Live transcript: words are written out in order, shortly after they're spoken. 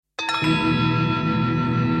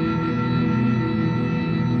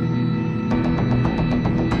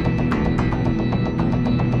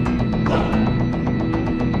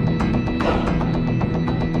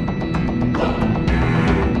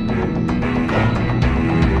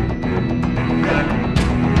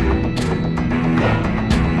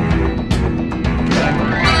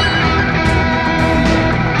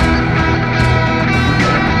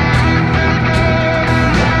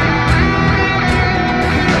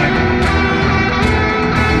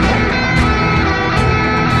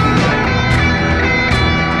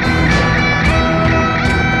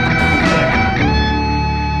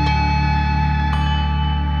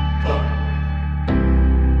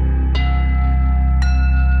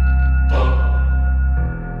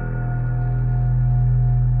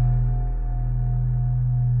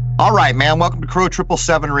All right, man. Welcome to Crow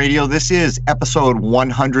 777 Radio. This is episode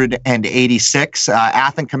 186.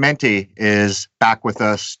 Athen Clemente is back with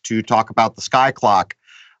us to talk about the Skyclock.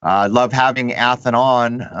 I love having Athen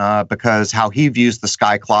on because how he views the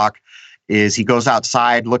Skyclock is he goes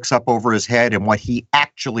outside, looks up over his head, and what he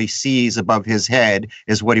actually sees above his head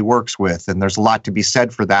is what he works with. And there's a lot to be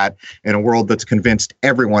said for that in a world that's convinced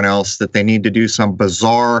everyone else that they need to do some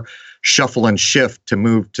bizarre shuffle and shift to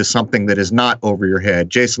move to something that is not over your head.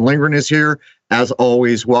 Jason Lindgren is here. As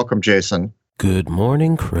always, welcome, Jason. Good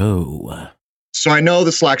morning, Crow. So I know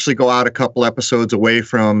this will actually go out a couple episodes away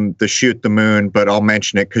from the Shoot the Moon, but I'll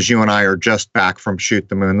mention it because you and I are just back from Shoot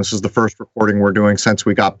the Moon. This is the first recording we're doing since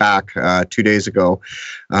we got back 2 days ago.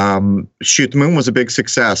 Shoot the Moon was a big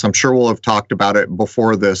success. I'm sure we'll have talked about it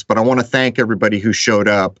before this, but I want to thank everybody who showed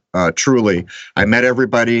up. Truly, I met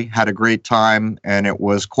everybody, had a great time, and it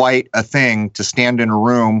was quite a thing to stand in a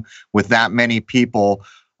room with that many people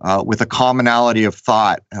with a commonality of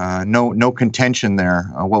thought. No contention there.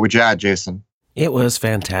 What would you add, Jason? It was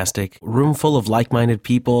fantastic. Room full of like-minded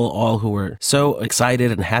people, all who were so excited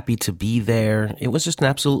and happy to be there. It was just an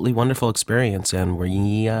absolutely wonderful experience, and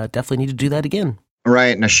we definitely need to do that again.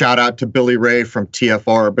 Right, and a shout out to Billy Ray from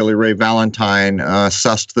TFR, Billy Ray Valentine,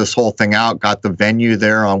 sussed this whole thing out, got the venue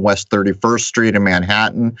there on West 31st Street in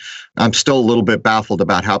Manhattan. I'm still a little bit baffled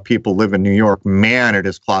about how people live in New York. Man, it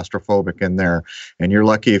is claustrophobic in there, and you're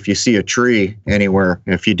lucky if you see a tree anywhere.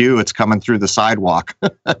 If you do, it's coming through the sidewalk.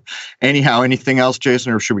 Anyhow, anything else,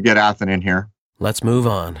 Jason, or should we get Athen in here? Let's move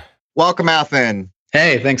on. Welcome, Athen.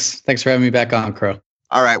 Hey, thanks for having me back on, Crow.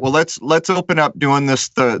 All right. Well, let's open up doing this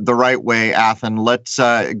the right way, Athen. Let's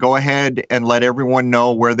go ahead and let everyone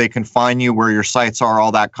know where they can find you, where your sites are,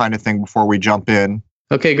 all that kind of thing before we jump in.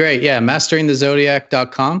 Okay, great. Yeah,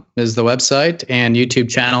 masteringthezodiac.com is the website, and YouTube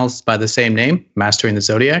channels by the same name, Mastering the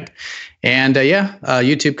Zodiac. And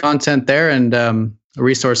YouTube content there and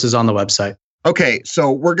resources on the website. Okay,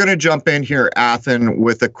 so we're going to jump in here, Athen,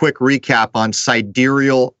 with a quick recap on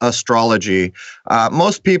sidereal astrology.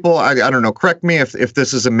 Most people, I don't know, correct me if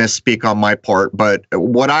this is a misspeak on my part, but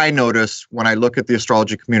what I notice when I look at the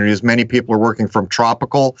astrology community is many people are working from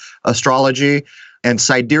tropical astrology and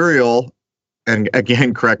sidereal. And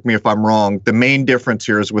again, correct me if I'm wrong, the main difference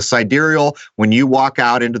here is with sidereal, when you walk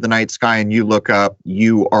out into the night sky and you look up,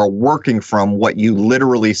 you are working from what you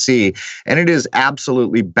literally see. And it is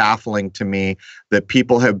absolutely baffling to me that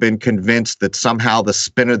people have been convinced that somehow the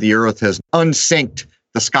spin of the earth has unsynced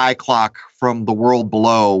the sky clock from the world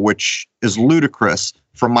below, which is ludicrous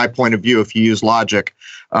from my point of view if you use logic.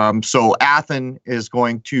 So Athen is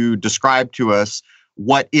going to describe to us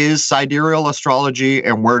what is sidereal astrology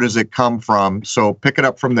and where does it come from? So pick it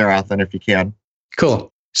up from there, Athen, if you can.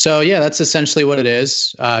 Cool. So yeah, that's essentially what it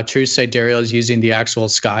is. True sidereal is using the actual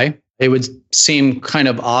sky. It would seem kind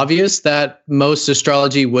of obvious that most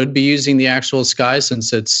astrology would be using the actual sky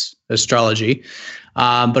since it's astrology.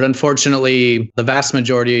 But unfortunately, the vast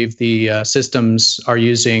majority of the systems are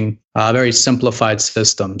using a very simplified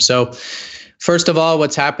system. So first of all,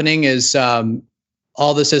 what's happening is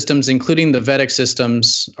all the systems, including the Vedic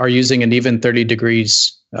systems, are using an even 30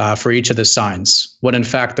 degrees for each of the signs, when in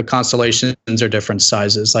fact the constellations are different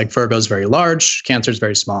sizes. Like Virgo is very large, Cancer is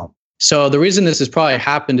very small. So the reason this has probably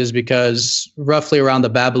happened is because roughly around the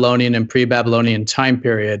Babylonian and pre-Babylonian time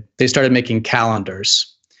period, they started making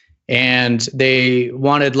calendars. And they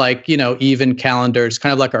wanted even calendars,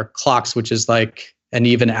 kind of like our clocks, which is like an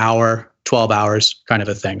even hour, 12 hours kind of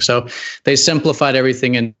a thing. So they simplified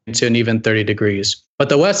everything into an even 30 degrees. But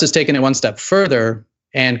the West has taken it one step further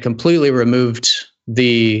and completely removed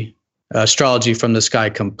the astrology from the sky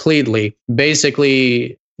completely,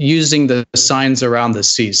 basically using the signs around the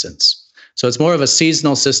seasons. So it's more of a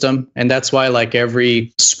seasonal system. And that's why like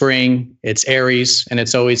every spring, it's Aries, and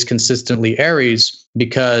it's always consistently Aries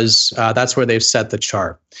because that's where they've set the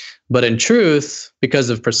chart. But in truth, because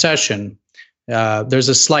of precession, there's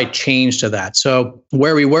a slight change to that. So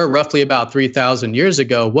where we were roughly about 3,000 years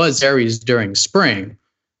ago was Aries during spring,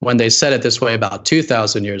 when they said it this way about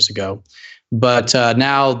 2,000 years ago. But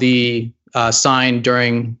now the sign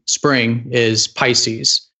during spring is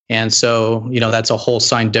Pisces. And so, that's a whole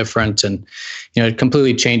sign different. And, it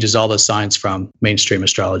completely changes all the signs from mainstream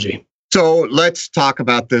astrology. So let's talk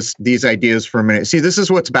about these ideas for a minute. See, this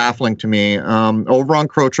is what's baffling to me. Over on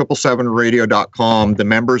crow777radio.com, the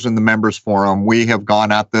members in the members forum, we have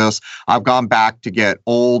gone at this. I've gone back to get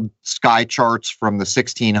old sky charts from the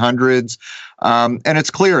 1600s. And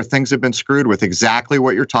it's clear things have been screwed with exactly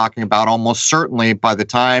what you're talking about. Almost certainly by the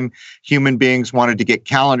time human beings wanted to get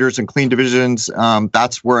calendars and clean divisions,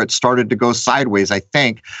 that's where it started to go sideways, I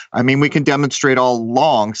think. I mean, we can demonstrate all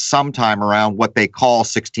along sometime around what they call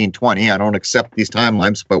 1620. I don't accept these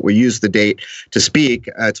timelines, but we use the date to speak.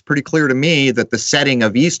 It's pretty clear to me that the setting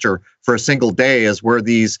of Easter for a single day is where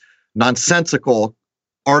these nonsensical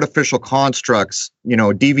artificial constructs,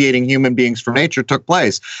 deviating human beings from nature took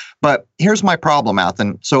place. But here's my problem,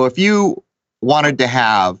 Athen. So if you wanted to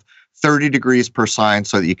have 30 degrees per sign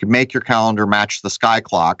so that you could make your calendar match the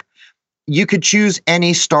Skyclock, you could choose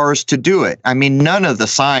any stars to do it. I mean, none of the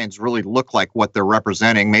signs really look like what they're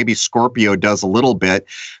representing. Maybe Scorpio does a little bit,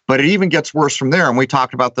 but it even gets worse from there. And we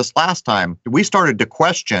talked about this last time. We started to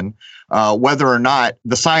question whether or not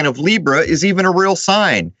the sign of Libra is even a real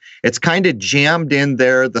sign. It's kind of jammed in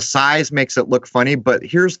there. The size makes it look funny, but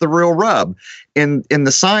here's the real rub. In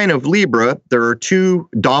the sign of Libra, there are two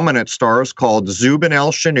dominant stars called Zubin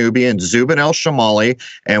el-Shanubi and Zubin el-Shamali.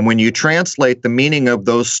 And when you translate the meaning of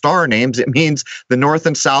those star names, it means the north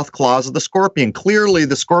and south claws of the scorpion. Clearly,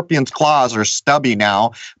 the scorpion's claws are stubby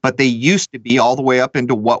now, but they used to be all the way up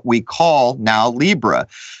into what we call now Libra.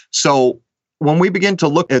 So when we begin to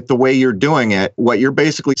look at the way you're doing it, what you're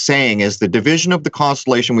basically saying is the division of the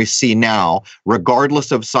constellation we see now,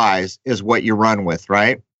 regardless of size, is what you run with,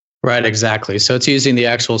 right? Right, exactly. So it's using the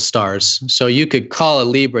actual stars. So you could call it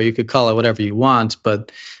Libra, you could call it whatever you want,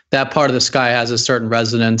 but that part of the sky has a certain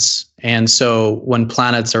resonance. And so when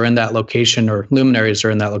planets are in that location or luminaries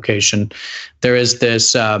are in that location, there is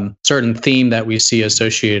this certain theme that we see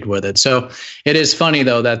associated with it. So it is funny,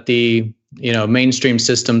 though, that the mainstream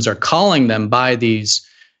systems are calling them by these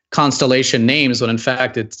constellation names, when in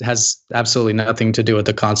fact it has absolutely nothing to do with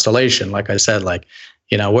the constellation. Like I said,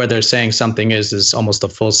 where they're saying something is almost a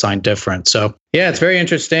full sign different. So yeah, it's very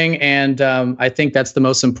interesting. And I think that's the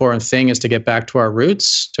most important thing, is to get back to our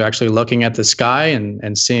roots, to actually looking at the sky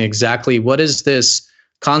and seeing exactly what is this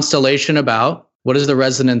constellation about, what is the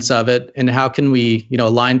resonance of it, and how can we,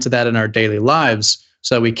 align to that in our daily lives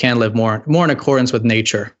so that we can live more in accordance with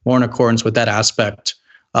nature, more in accordance with that aspect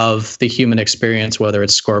of the human experience, whether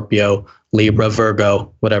it's Scorpio, Libra,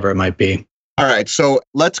 Virgo, whatever it might be. All right, so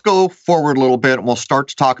let's go forward a little bit and we'll start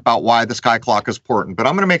to talk about why the sky clock is important. But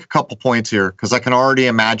I'm going to make a couple points here because I can already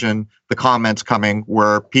imagine the comments coming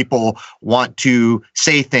where people want to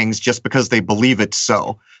say things just because they believe it's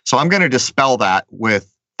so. So I'm going to dispel that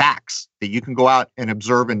with facts that you can go out and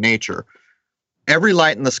observe in nature. Every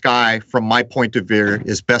light in the sky, from my point of view,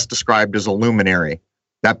 is best described as a luminary.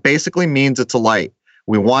 That basically means it's a light.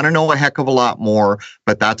 We want to know a heck of a lot more,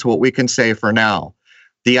 but that's what we can say for now.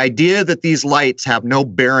 The idea that these lights have no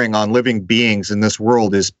bearing on living beings in this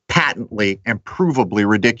world is patently and provably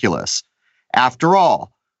ridiculous. After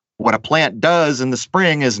all, what a plant does in the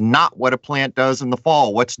spring is not what a plant does in the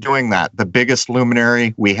fall. What's doing that? The biggest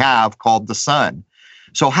luminary we have, called the sun.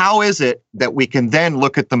 So how is it that we can then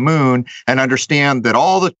look at the moon and understand that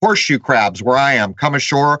all the horseshoe crabs where I am come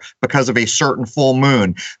ashore because of a certain full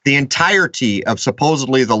moon? The entirety of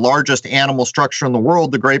supposedly the largest animal structure in the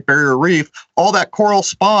world, the Great Barrier Reef, all that coral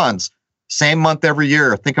spawns same month every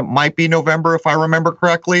year. I think it might be November if I remember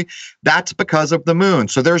correctly. That's because of the moon.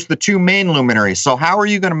 So there's the two main luminaries. So how are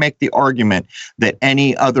you going to make the argument that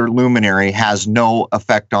any other luminary has no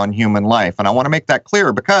effect on human life? And I want to make that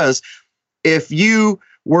clear, because if you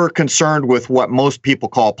were concerned with what most people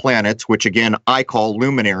call planets, which again, I call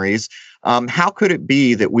luminaries, how could it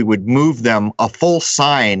be that we would move them a full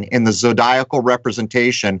sign in the zodiacal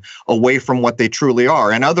representation away from what they truly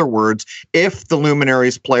are? In other words, if the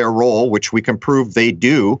luminaries play a role, which we can prove they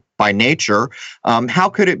do by nature, how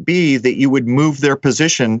could it be that you would move their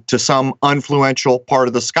position to some influential part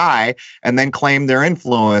of the sky and then claim they're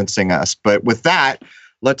influencing us? But with that,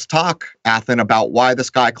 let's talk, Athen, about why the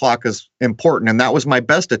sky clock is important. And that was my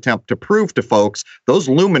best attempt to prove to folks those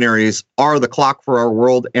luminaries are the clock for our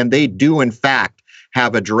world, and they do, in fact,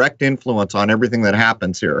 have a direct influence on everything that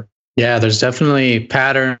happens here. Yeah, there's definitely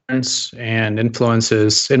patterns and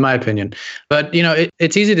influences, in my opinion. But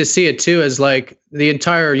it's easy to see it too as like the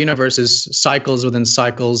entire universe is cycles within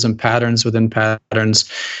cycles and patterns within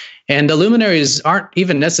patterns. And the luminaries aren't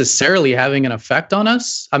even necessarily having an effect on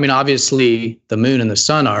us. I mean, obviously the moon and the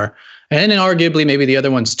sun are, and then arguably maybe the other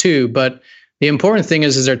ones too. But the important thing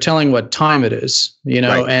is they're telling what time it is,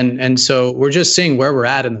 Right. and so we're just seeing where we're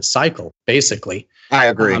at in the cycle, basically. I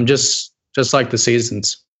agree. Just like the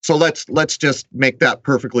seasons. So let's just make that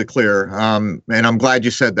perfectly clear. And I'm glad you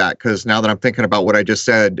said that, because now that I'm thinking about what I just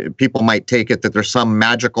said, people might take it that there's some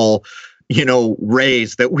magical,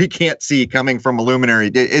 rays that we can't see coming from a luminary.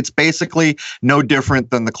 It's basically no different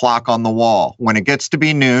than the clock on the wall. When it gets to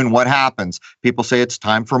be noon, what happens? People say it's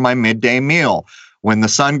time for my midday meal. When the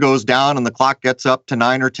sun goes down and the clock gets up to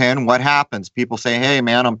 9 or 10, what happens? People say, hey,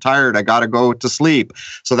 man, I'm tired. I got to go to sleep.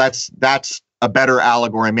 So that's a better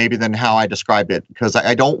allegory maybe than how I described it, because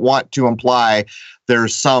I don't want to imply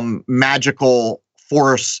there's some magical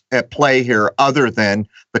force at play here other than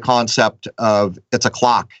the concept of it's a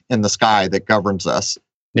clock in the sky that governs us.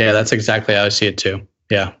 Yeah, that's exactly how I see it too.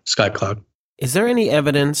 Yeah, Skyclock. Is there any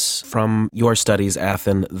evidence from your studies,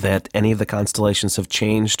 Athen, that any of the constellations have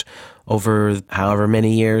changed over however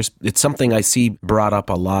many years? It's something I see brought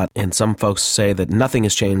up a lot, and some folks say that nothing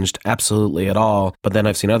has changed absolutely at all, but then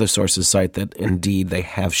I've seen other sources cite that indeed they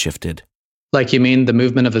have shifted. Like, you mean the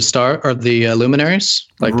movement of the star or the luminaries?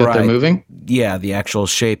 Like that they're moving? Yeah, the actual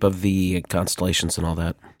shape of the constellations and all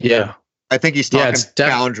that. Yeah. I think he's talking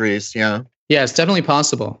boundaries, yeah. Yeah, it's definitely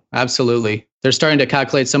possible. Absolutely. They're starting to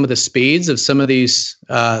calculate some of the speeds of some of these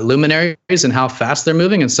luminaries and how fast they're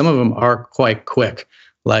moving, and some of them are quite quick.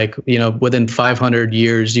 Like, within 500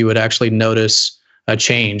 years, you would actually notice a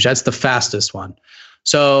change. That's the fastest one.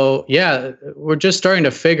 So, yeah, we're just starting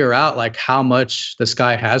to figure out like how much the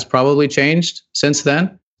sky has probably changed since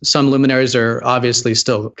then. Some luminaries are obviously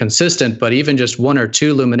still consistent, but even just one or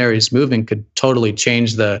two luminaries moving could totally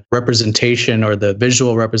change the representation or the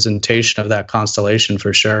visual representation of that constellation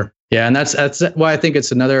for sure. Yeah, and that's why I think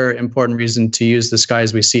it's another important reason to use the sky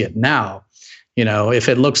as we see it now. If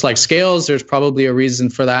it looks like scales, there's probably a reason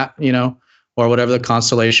for that, or whatever the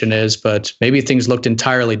constellation is, but maybe things looked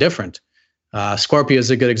entirely different. Scorpio is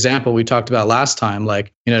a good example we talked about last time,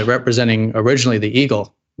 like, representing originally the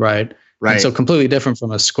eagle, right? Right. And so completely different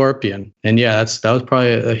from a scorpion. And yeah, that was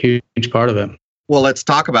probably a huge part of it. Well, let's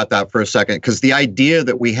talk about that for a second, because the idea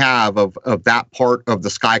that we have of that part of the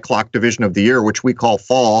Skyclock division of the year, which we call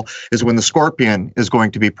fall, is when the scorpion is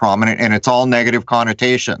going to be prominent, and it's all negative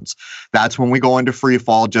connotations. That's when we go into free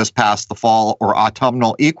fall just past the fall or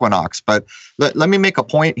autumnal equinox. But let me make a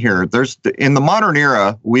point here. In the modern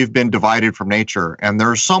era, we've been divided from nature, and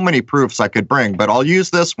there are so many proofs I could bring, but I'll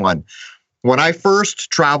use this one. When I first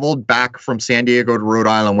traveled back from San Diego to Rhode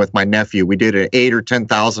Island with my nephew, we did an 8,000 or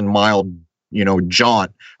 10,000 mile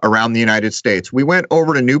jaunt around the United States. We went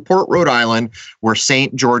over to Newport, Rhode Island, where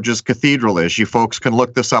St. George's Cathedral is. You folks can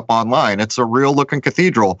look this up online. It's a real looking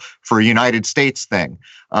cathedral for a United States thing.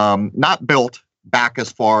 Not built back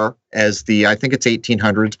as far as I think it's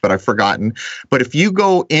 1800s, but I've forgotten. But if you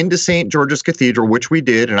go into St. George's Cathedral, which we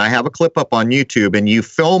did, and I have a clip up on YouTube, and you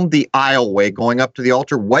film the aisleway going up to the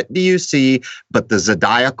altar, what do you see but the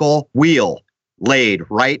zodiacal wheel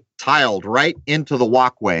tiled right into the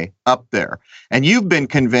walkway up there? And you've been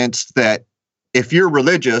convinced that if you're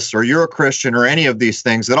religious or you're a Christian or any of these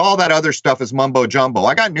things, that all that other stuff is mumbo jumbo.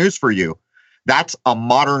 I got news for you. That's a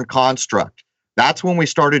modern construct. That's when we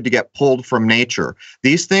started to get pulled from nature.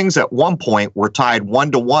 These things at one point were tied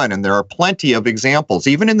 1-to-1, and there are plenty of examples.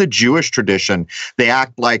 Even in the Jewish tradition, they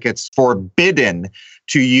act like it's forbidden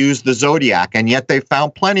to use the zodiac, and yet they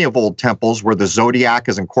found plenty of old temples where the zodiac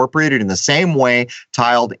is incorporated in the same way,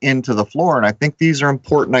 tiled into the floor. And I think these are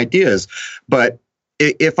important ideas. But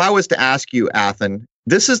if I was to ask you, Athen,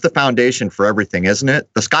 this is the foundation for everything, isn't it?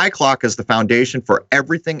 The sky clock is the foundation for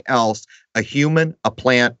everything else a human, a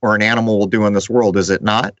plant, or an animal will do in this world, is it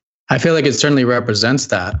not? I feel like it certainly represents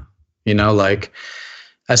that. Like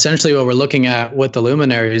essentially what we're looking at with the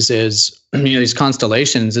luminaries is, these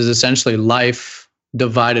constellations is essentially life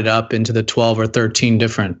divided up into the 12 or 13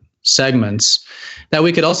 different segments that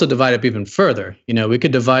we could also divide up even further. We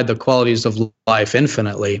could divide the qualities of life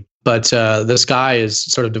infinitely, but the sky is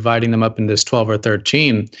sort of dividing them up into this 12 or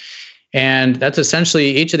 13. And that's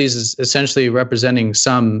essentially, each of these is essentially representing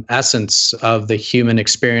some essence of the human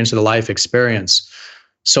experience or the life experience.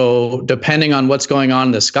 So depending on what's going on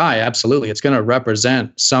in the sky, absolutely, it's going to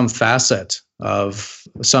represent some facet of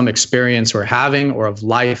some experience we're having or of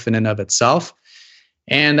life in and of itself.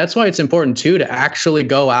 And that's why it's important too to actually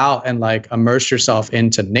go out and like immerse yourself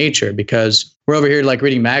into nature, because we're over here like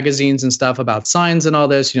reading magazines and stuff about signs and all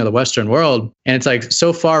this, the Western world. And it's like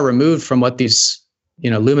so far removed from what these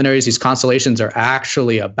luminaries, these constellations are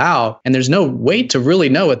actually about. And there's no way to really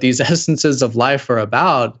know what these essences of life are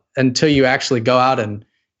about until you actually go out and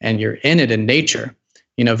you're in it in nature.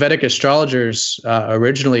 Vedic astrologers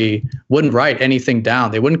originally wouldn't write anything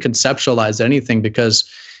down. They wouldn't conceptualize anything because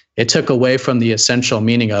it took away from the essential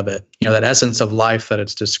meaning of it, that essence of life that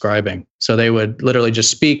it's describing. So they would literally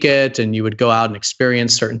just speak it, and you would go out and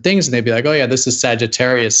experience certain things, and they'd be like, oh yeah, this is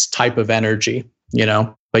Sagittarius type of energy,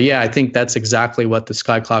 But yeah, I think that's exactly what the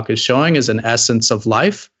sky clock is showing, is an essence of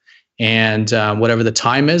life. And whatever the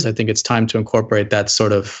time is, I think it's time to incorporate that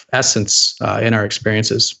sort of essence in our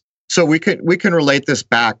experiences. So we can relate this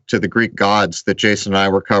back to the Greek gods that Jason and I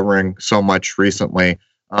were covering so much recently.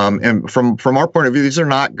 And from our point of view, these are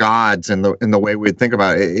not gods in the way we'd think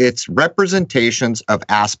about it. It's representations of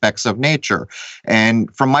aspects of nature. And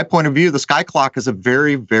from my point of view, the sky clock is a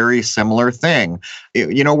very, very similar thing.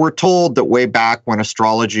 We're told that way back when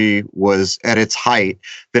astrology was at its height,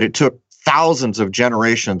 that it took thousands of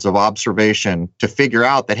generations of observation to figure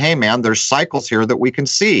out that, hey, man, there's cycles here that we can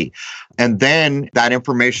see. And then that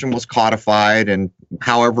information was codified, and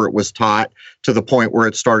however it was taught, to the point where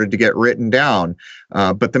it started to get written down.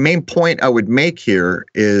 But the main point I would make here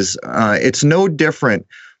is it's no different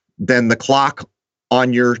than the clock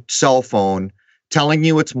on your cell phone telling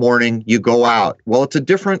you it's morning, you go out. Well, it's a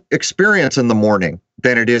different experience in the morning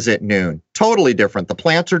than it is at noon. Totally different. The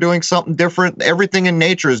plants are doing something different. Everything in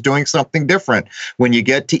nature is doing something different. When you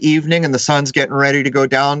get to evening and the sun's getting ready to go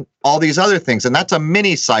down, all these other things. And that's a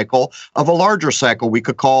mini cycle of a larger cycle we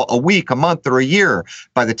could call a week, a month, or a year.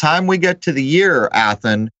 By the time we get to the year,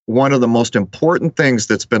 Athen, one of the most important things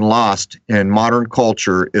that's been lost in modern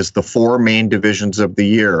culture is the four main divisions of the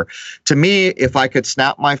year. To me, if I could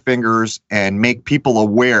snap my fingers and make people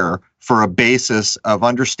aware for a basis of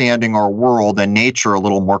understanding our world and nature a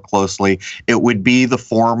little more closely, it would be the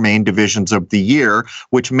four main divisions of the year,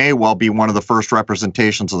 which may well be one of the first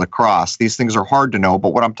representations of the cross. These things are hard to know,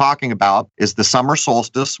 but what I'm talking about is the summer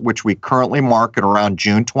solstice, which we currently mark at around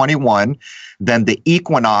June 21, then the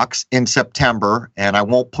equinox in September, and I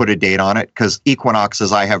won't put a date on it because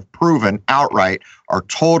equinoxes, I have proven outright, are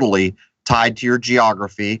totally tied to your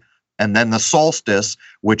geography. And then the solstice,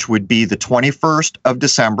 which would be the 21st of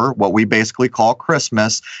December, what we basically call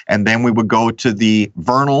Christmas. And then we would go to the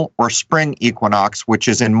vernal or spring equinox, which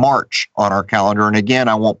is in March on our calendar. And again,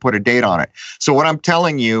 I won't put a date on it. So what I'm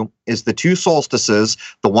telling you is the two solstices,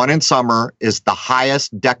 the one in summer is the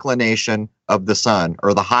highest declination of the sun,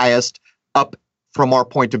 or the highest up from our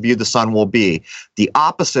point of view the sun will be. The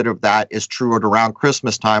opposite of that is true at around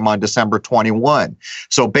Christmas time on December 21.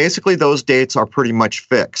 So basically those dates are pretty much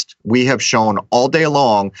fixed. We have shown all day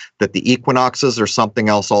long that the equinoxes are something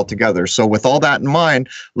else altogether. So with all that in mind,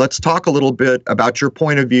 let's talk a little bit about your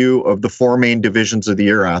point of view of the four main divisions of the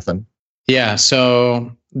year, Athen. Yeah,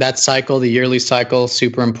 so that cycle, the yearly cycle,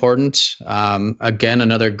 super important. Again,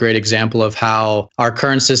 another great example of how our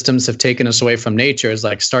current systems have taken us away from nature is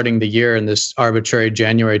like starting the year in this arbitrary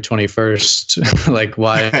January 21st. Like,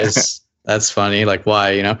 why is that's funny? Like,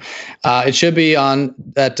 why, it should be on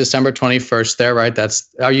that December 21st there, right?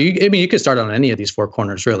 You could start on any of these four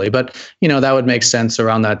corners really, but that would make sense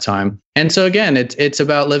around that time. And so again, it's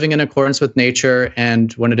about living in accordance with nature.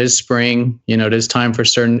 And when it is spring, it is time for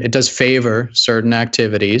it does favor certain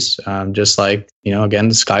activities, just like, again,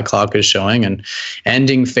 the sky clock is showing, and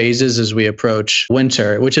ending phases as we approach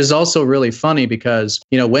winter, which is also really funny because,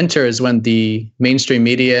 winter is when the mainstream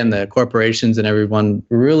media and the corporations and everyone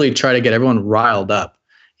really try to get everyone riled up,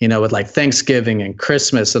 with like Thanksgiving and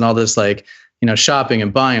Christmas and all this, like, shopping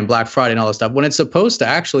and buying, Black Friday and all this stuff, when it's supposed to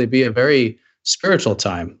actually be a very spiritual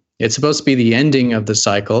time. It's supposed to be the ending of the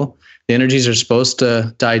cycle. The energies are supposed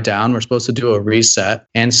to die down. We're supposed to do a reset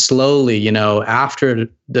and slowly, after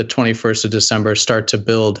the 21st of December, start to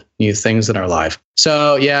build new things in our life.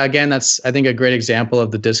 So yeah, again, that's, I think, a great example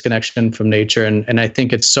of the disconnection from nature. And I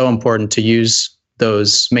think it's so important to use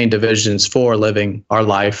those main divisions for living our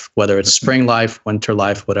life, whether it's spring life, winter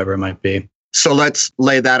life, whatever it might be. So let's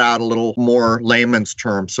lay that out a little more layman's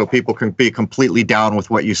terms so people can be completely down with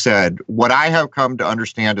what you said. What I have come to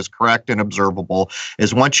understand is correct and observable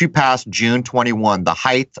is once you pass June 21, the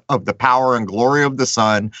height of the power and glory of the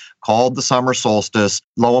sun, called the summer solstice,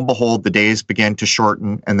 lo and behold, the days begin to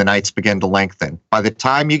shorten and the nights begin to lengthen. By the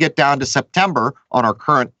time you get down to September on our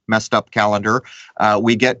current messed up calendar,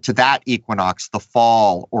 we get to that equinox, the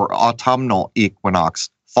fall or autumnal equinox.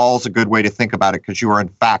 Fall is a good way to think about it because you are in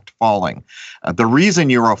fact falling. The reason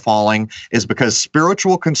you are falling is because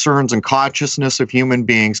spiritual concerns and consciousness of human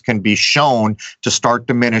beings can be shown to start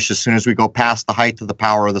diminish as soon as we go past the height of the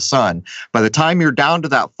power of the sun. By the time you're down to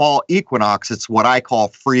that fall equinox, it's what I call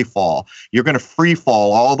free fall. You're going to free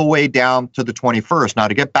fall all the way down to the 21st. Now,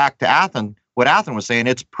 to get back to Athens, what Athens was saying,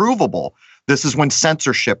 it's provable. This is when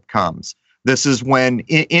censorship comes. This is when,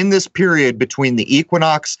 in this period between the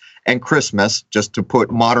equinox and Christmas, just to put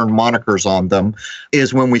modern monikers on them,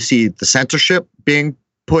 is when we see the censorship being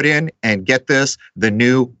put in, and get this, the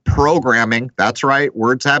new programming, that's right,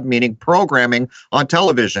 words have meaning, programming on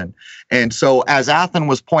television. And so, as Athen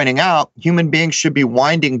was pointing out, human beings should be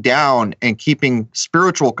winding down and keeping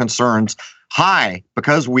spiritual concerns high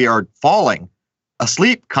because we are falling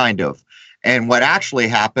asleep, kind of. And what actually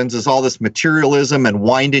happens is all this materialism and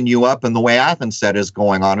winding you up, and the way Athens said is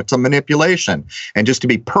going on. It's a manipulation. And just to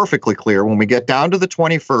be perfectly clear, when we get down to the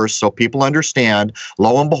 21st, so people understand,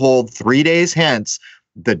 lo and behold, 3 days hence,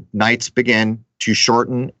 the nights begin to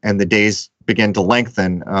shorten and the days begin to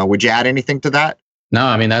lengthen. Would you add anything to that? No,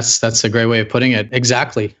 I mean, that's a great way of putting it.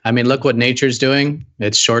 Exactly. I mean, look what nature's doing.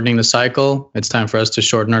 It's shortening the cycle. It's time for us to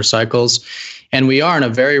shorten our cycles. And we are in a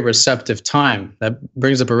very receptive time. That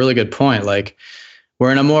brings up a really good point. Like,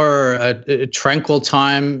 we're in a more tranquil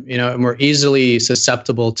time, and we're easily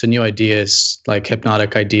susceptible to new ideas, like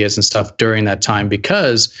hypnotic ideas and stuff during that time,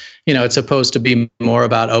 because, it's supposed to be more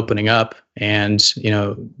about opening up and,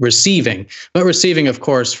 receiving, but receiving, of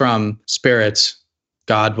course, from spirits,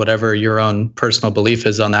 God, whatever your own personal belief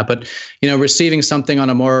is on that, but, receiving something on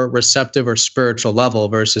a more receptive or spiritual level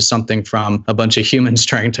versus something from a bunch of humans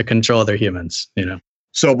trying to control other humans,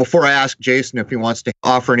 So before I ask Jason if he wants to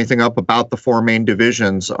offer anything up about the four main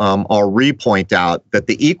divisions, I'll re-point out that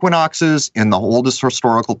the equinoxes in the oldest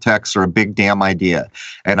historical texts are a big damn idea.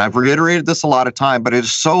 And I've reiterated this a lot of time, but it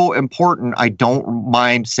is so important, I don't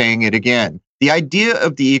mind saying it again. The idea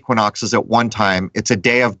of the equinox is at one time, it's a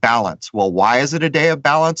day of balance. Well, why is it a day of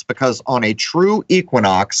balance? Because on a true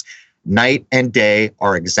equinox, night and day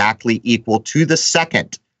are exactly equal to the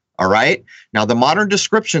second. All right. Now, the modern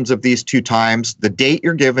descriptions of these two times, the date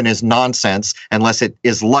you're given is nonsense unless it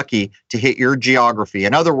is lucky to hit your geography.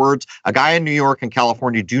 In other words, a guy in New York and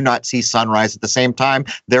California do not see sunrise at the same time.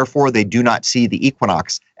 Therefore, they do not see the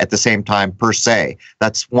equinox at the same time per se.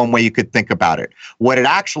 That's one way you could think about it. What it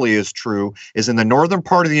actually is true is in the northern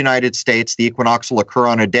part of the United States, the equinox will occur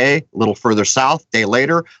on a day, a little further south, day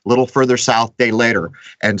later, a little further south, day later.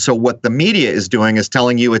 And so what the media is doing is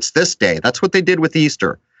telling you it's this day. That's what they did with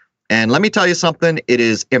Easter. And let me tell you something, it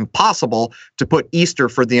is impossible to put Easter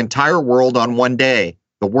for the entire world on one day.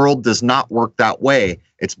 The world does not work that way.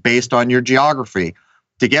 It's based on your geography.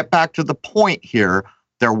 To get back to the point here,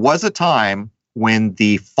 there was a time when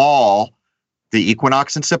the fall, the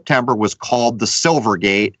equinox in September, was called the Silver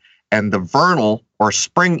Gate, and the vernal or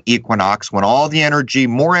spring equinox, when all the energy,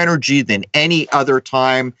 more energy than any other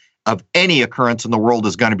time of any occurrence in the world,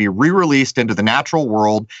 is going to be re-released into the natural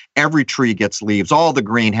world. Every tree gets leaves, all the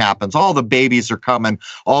green happens, all the babies are coming,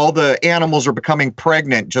 all the animals are becoming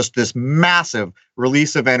pregnant, just this massive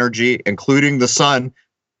release of energy, including the sun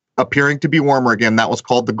appearing to be warmer again. That was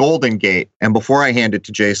called the Golden Gate. And before I hand it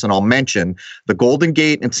to Jason, I'll mention the Golden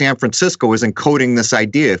Gate in San Francisco is encoding this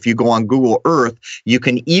idea. If you go on Google Earth, you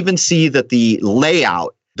can even see that the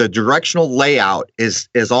layout, the directional layout is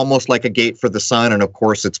almost like a gate for the sun, and of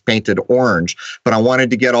course it's painted orange. But I wanted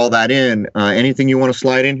to get all that in. Anything you want to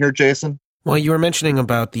slide in here, Jason? Well, you were mentioning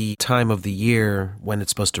about the time of the year when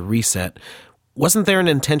it's supposed to reset. Wasn't there an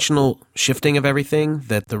intentional shifting of everything,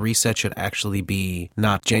 that the reset should actually be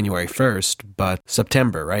not January 1st, but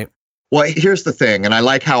September, right? Well, here's the thing, and I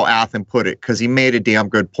like how Athen put it because he made a damn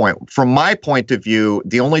good point. From my point of view,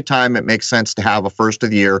 the only time it makes sense to have a first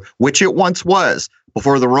of the year, which it once was,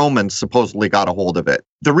 before the Romans supposedly got a hold of it.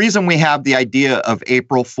 The reason we have the idea of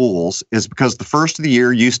April Fools is because the first of the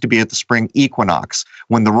year used to be at the spring equinox.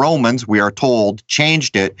 When the Romans, we are told,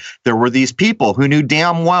 changed it, there were these people who knew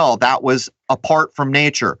damn well that was apart from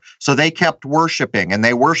nature. So they kept worshiping, and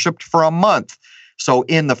they worshiped for a month. So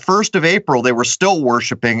in the 1st of April, they were still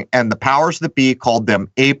worshiping, and the powers that be called them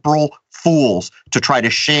April Fools to try to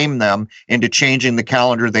shame them into changing the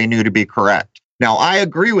calendar they knew to be correct. Now, I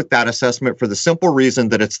agree with that assessment for the simple reason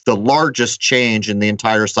that it's the largest change in the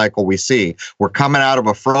entire cycle we see. We're coming out of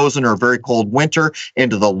a frozen or very cold winter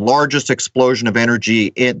into the largest explosion of energy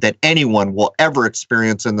that anyone will ever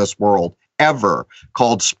experience in this world, ever,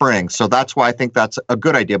 called spring. So that's why I think that's a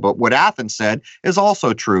good idea. But what Athens said is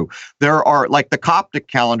also true. There are, like the Coptic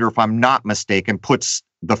calendar, if I'm not mistaken, puts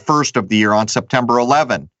the first of the year on September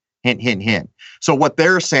 11. Hint, hint, hint. So what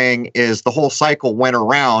they're saying is the whole cycle went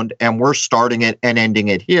around and we're starting it and ending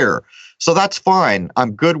it here. So that's fine.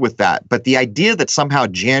 I'm good with that. But the idea that somehow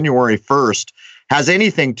January 1st has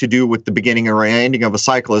anything to do with the beginning or ending of a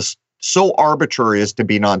cycle is so arbitrary as to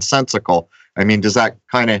be nonsensical. I mean, does that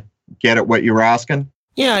kind of get at what you were asking?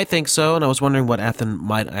 Yeah, I think so. And I was wondering what Athen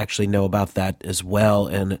might actually know about that as well,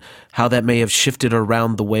 and how that may have shifted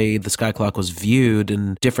around the way the Skyclock was viewed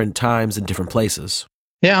in different times and different places.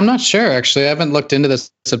 Yeah, I'm not sure, actually. I haven't looked into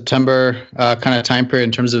this September kind of time period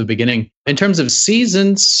in terms of the beginning. In terms of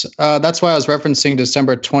seasons, that's why I was referencing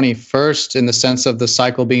December 21st in the sense of the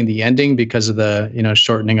cycle being the ending because of the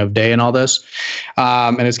shortening of day and all this.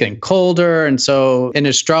 And it's getting colder. And so in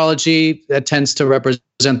astrology, that tends to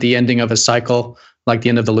represent the ending of a cycle, like the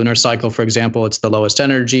end of the lunar cycle, for example. It's the lowest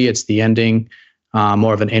energy. It's the ending.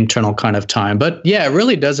 More of an internal kind of time. But yeah, it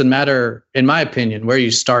really doesn't matter, in my opinion, where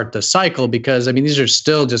you start the cycle, because I mean, these are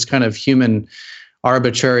still just kind of human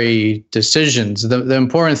arbitrary decisions. The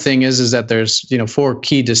important thing is that there's, 4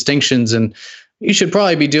 key distinctions, and you should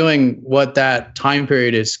probably be doing what that time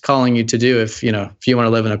period is calling you to do if you want to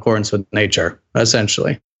live in accordance with nature,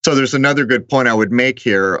 essentially. So there's another good point I would make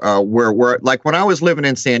here, where like when I was living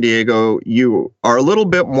in San Diego, you are a little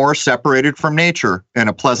bit more separated from nature in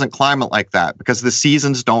a pleasant climate like that because the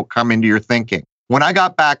seasons don't come into your thinking. When I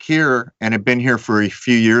got back here and had been here for a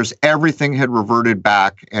few years, everything had reverted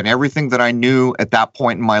back, and everything that I knew at that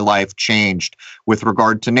point in my life changed with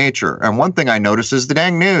regard to nature. And one thing I noticed is the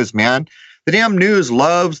dang news, man. The damn news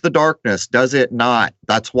loves the darkness, does it not?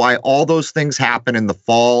 That's why all those things happen in the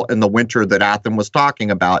fall and the winter that Athen was talking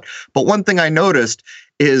about. But one thing I noticed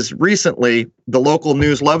is recently the local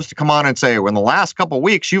news loves to come on and say, well, in the last couple of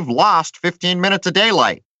weeks, you've lost 15 minutes of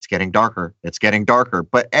daylight. It's getting darker. It's getting darker.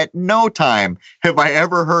 But at no time have I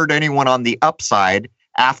ever heard anyone on the upside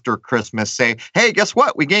after Christmas say, hey, guess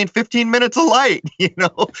what? We gained 15 minutes of light.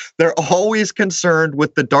 They're always concerned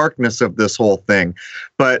with the darkness of this whole thing.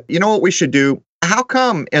 But you know what we should do? How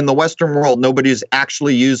come in the Western world, nobody's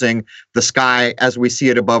actually using the sky as we see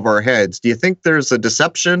it above our heads? Do you think there's a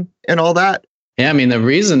deception in all that? Yeah, I mean, the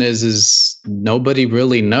reason is nobody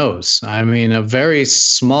really knows. I mean, a very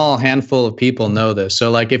small handful of people know this. So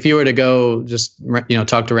like if you were to go just,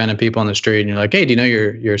 talk to random people on the street and you're like, hey, do you know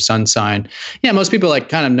your sun sign? Yeah, most people like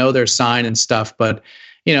kind of know their sign and stuff, but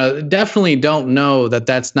definitely don't know that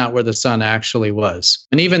that's not where the sun actually was.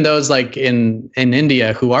 And even those like in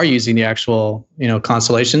India who are using the actual,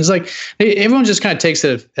 constellations, like everyone just kind of takes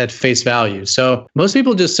it at face value. So most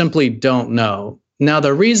people just simply don't know. Now,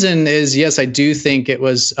 the reason is, yes, I do think it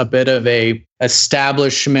was a bit of a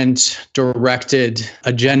establishment-directed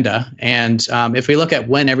agenda. And if we look at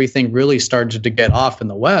when everything really started to get off in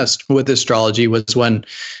the West with astrology was when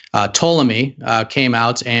Ptolemy came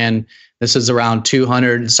out, and this is around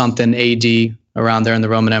 200-something AD, around there in the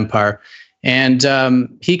Roman Empire. And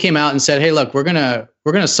he came out and said, hey, look, we're gonna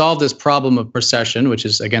solve this problem of precession, which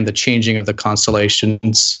is, again, the changing of the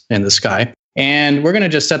constellations in the sky. And we're going to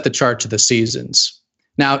just set the chart to the seasons.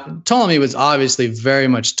 Now, Ptolemy was obviously very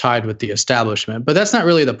much tied with the establishment, but that's not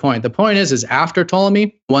really the point. The point is after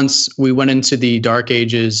Ptolemy, once we went into the Dark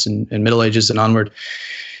Ages and Middle Ages and onward,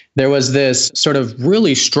 there was this sort of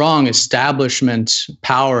really strong establishment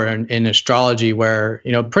power in astrology where,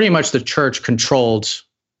 pretty much the church controlled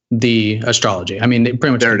the astrology. I mean, they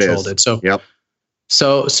pretty much controlled it. So, yep.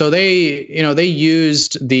 So they, they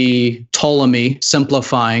used the Ptolemy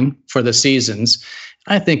simplifying for the seasons.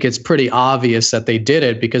 I think it's pretty obvious that they did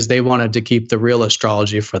it because they wanted to keep the real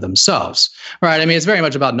astrology for themselves, right? I mean, it's very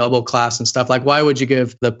much about noble class and stuff. Like, why would you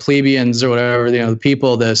give the plebeians or whatever, the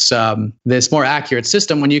people this more accurate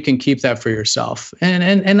system when you can keep that for yourself?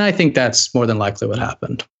 And I think that's more than likely what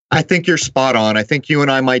happened. I think you're spot on. I think you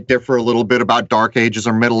and I might differ a little bit about Dark Ages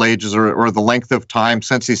or Middle Ages or the length of time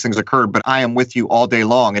since these things occurred, but I am with you all day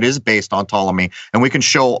long. It is based on Ptolemy, and we can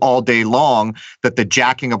show all day long that the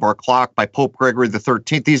jacking of our clock by Pope Gregory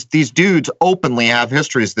XIII, these dudes openly have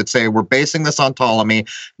histories that say we're basing this on Ptolemy.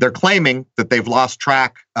 They're claiming that they've lost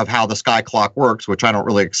track of how the sky clock works, which I don't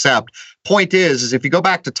really accept. Point is if you go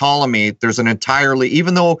back to Ptolemy, there's an entirely,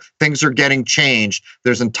 even though things are getting changed,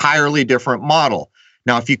 there's an entirely different model.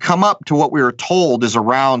 Now, if you come up to what we were told is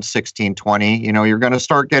around 1620, you're going to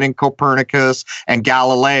start getting Copernicus and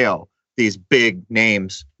Galileo, these big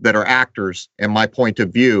names that are actors in my point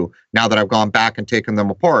of view, now that I've gone back and taken them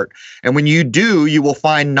apart. And when you do, you will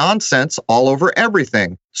find nonsense all over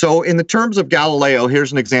everything. So in the terms of Galileo,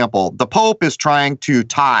 here's an example. The Pope is trying to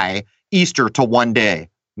tie Easter to one day.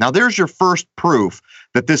 Now, there's your first proof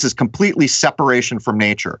that this is completely separation from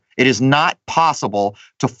nature. It is not possible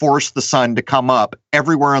to force the sun to come up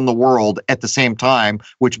everywhere in the world at the same time,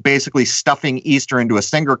 which basically stuffing Easter into a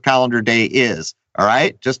single calendar day is. All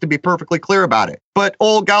right, just to be perfectly clear about it. But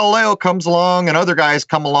old Galileo comes along and other guys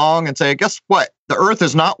come along and say, guess what? The Earth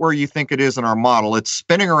is not where you think it is in our model. It's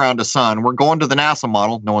spinning around the sun. We're going to the NASA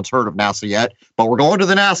model. No one's heard of NASA yet, but we're going to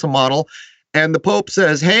the NASA model. And the Pope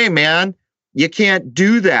says, hey, man, you can't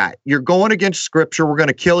do that. You're going against Scripture. We're going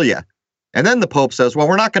to kill you. And then the Pope says, well,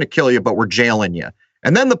 we're not going to kill you, but we're jailing you.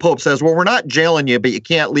 And then the Pope says, well, we're not jailing you, but you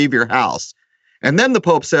can't leave your house. And then the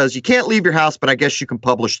Pope says, you can't leave your house, but I guess you can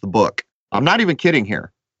publish the book. I'm not even kidding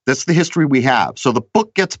here. That's the history we have. So the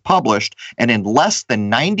book gets published, and in less than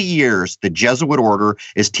 90 years, the Jesuit order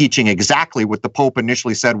is teaching exactly what the Pope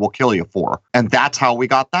initially said we'll kill you for. And that's how we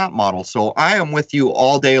got that model. So I am with you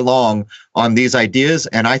all day long on these ideas,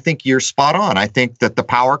 and I think you're spot on. I think that the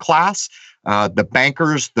power class, the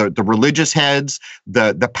bankers, the religious heads,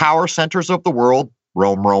 the power centers of the world,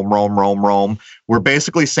 Rome, Rome, Rome, Rome, Rome. We're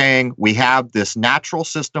basically saying we have this natural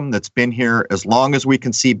system that's been here as long as we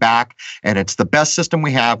can see back, and it's the best system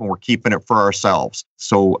we have, and we're keeping it for ourselves.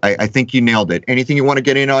 So I think you nailed it. Anything you want to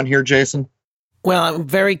get in on here, Jason? Well, I'm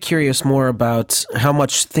very curious more about how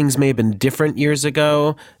much things may have been different years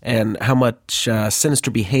ago and how much sinister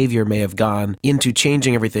behavior may have gone into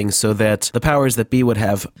changing everything so that the powers that be would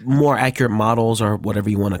have more accurate models, or whatever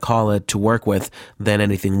you want to call it, to work with than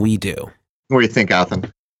anything we do. What do you think,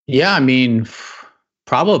 Athen? Yeah, I mean,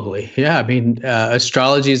 probably. Yeah, I mean,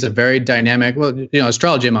 astrology is a very dynamic, well,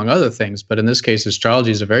 astrology among other things, but in this case,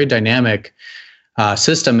 astrology is a very dynamic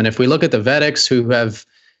system. And if we look at the Vedics, who have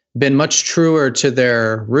been much truer to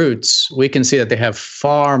their roots, we can see that they have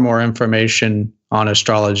far more information on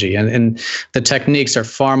astrology. And the techniques are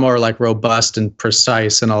far more like robust and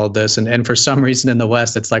precise and all of this. And for some reason in the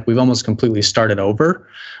West, it's like we've almost completely started over.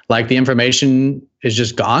 Like the information is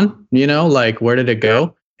just gone, like where did it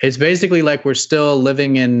go? It's basically like we're still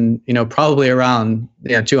living in, probably around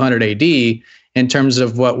 200 AD in terms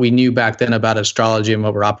of what we knew back then about astrology and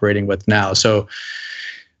what we're operating with now. So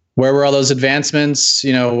where were all those advancements?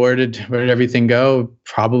 Where did everything go?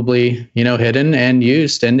 Probably, hidden and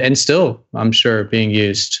used and still, I'm sure, being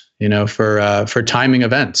used, for timing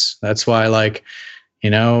events. That's why,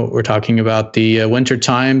 we're talking about the winter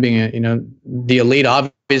time being, the elite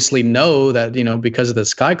obviously know that, because of the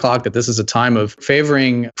Skyclock, that this is a time of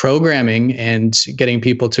favoring programming and getting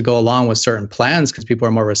people to go along with certain plans because people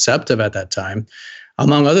are more receptive at that time,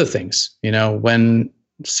 among other things, when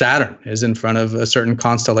Saturn is in front of a certain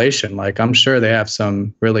constellation. Like, I'm sure they have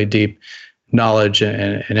some really deep knowledge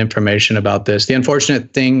and information about this. The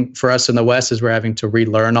unfortunate thing for us in the West is we're having to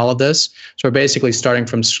relearn all of this. So we're basically starting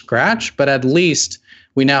from scratch, but at least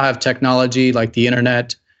we now have technology like the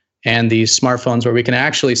internet and these smartphones where we can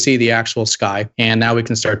actually see the actual sky. And now we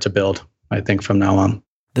can start to build, I think, from now on.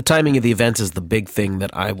 The timing of the events is the big thing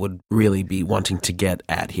that I would really be wanting to get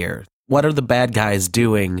at here. What are the bad guys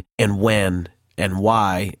doing, and when, and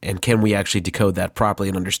why, and can we actually decode that properly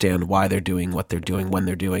and understand why they're doing what they're doing when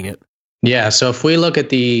they're doing it? Yeah, so if we look at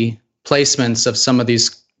the placements of some of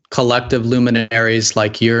these collective luminaries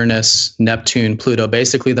like Uranus, Neptune, Pluto,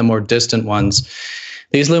 basically the more distant ones,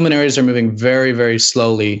 these luminaries are moving very, very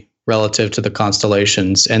slowly relative to the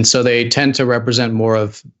constellations. And so they tend to represent more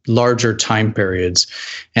of larger time periods.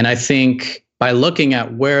 And I think by looking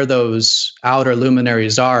at where those outer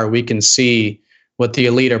luminaries are, we can see what the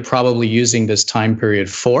elite are probably using this time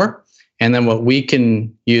period for, and then what we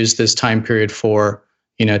can use this time period for,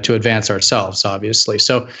 to advance ourselves, obviously.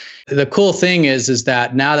 So the cool thing is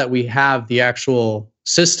that now that we have the actual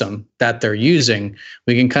system that they're using,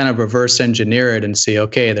 we can kind of reverse engineer it and see,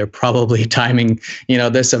 okay, they're probably timing,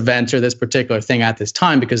 this event or this particular thing at this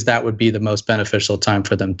time because that would be the most beneficial time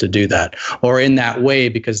for them to do that, or in that way,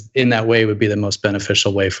 because in that way would be the most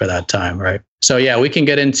beneficial way for that time, right? So yeah, we can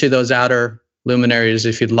get into those outer luminaries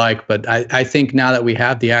if you'd like, but I think now that we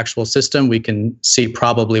have the actual system, we can see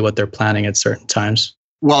probably what they're planning at certain times.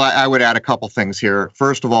 Well, I would add a couple things here.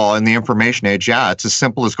 First of all, in the information age, yeah, it's as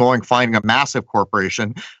simple as finding a massive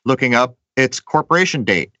corporation, looking up its corporation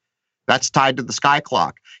date. That's tied to the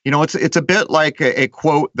Skyclock. It's a bit like a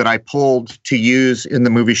quote that I pulled to use in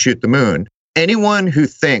the movie Shoot the Moon. Anyone who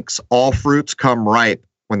thinks all fruits come ripe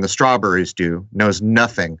when the strawberries do knows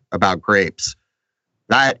nothing about grapes.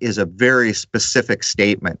 That is a very specific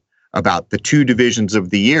statement. about the two divisions of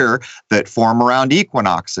the year that form around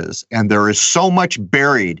equinoxes. And there is so much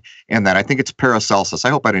buried in that. I think it's Paracelsus. I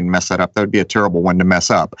hope I didn't mess that up. That would be a terrible one to mess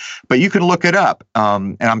up. But you can look it up.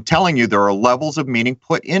 And I'm telling you, there are levels of meaning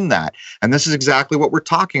put in that. And this is exactly what we're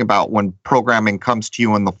talking about when programming comes to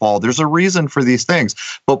you in the fall. There's a reason for these things.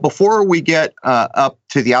 But before we get up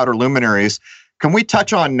to the outer luminaries, can we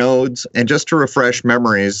touch on nodes? And just to refresh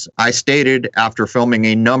memories, I stated after filming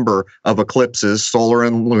a number of eclipses, solar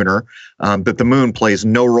and lunar, that the moon plays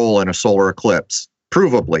no role in a solar eclipse.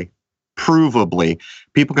 Provably.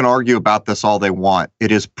 People can argue about this all they want.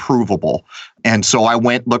 It is provable. And so I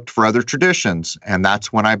looked for other traditions. And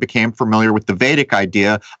that's when I became familiar with the Vedic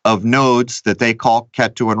idea of nodes that they call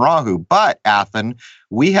Ketu and Rahu. But, Athen,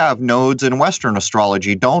 we have nodes in Western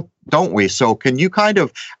astrology, don't we? So can you kind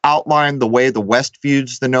of outline the way the West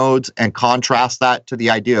views the nodes and contrast that to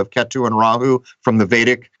the idea of Ketu and Rahu from the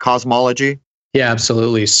Vedic cosmology? Yeah,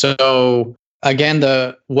 absolutely. So again,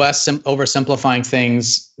 the West oversimplifying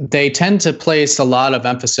things, they tend to place a lot of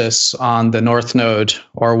emphasis on the North Node,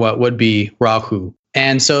 or what would be Rahu.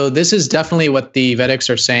 And so this is definitely what the Vedics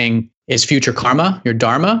are saying is future karma, your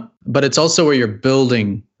dharma, but it's also where you're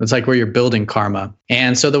building. It's like where you're building karma.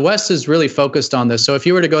 And so the West is really focused on this. So if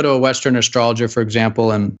you were to go to a Western astrologer, for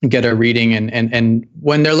example, and get a reading, and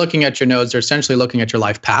when they're looking at your nodes, they're essentially looking at your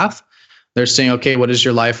life path. They're saying, okay, what is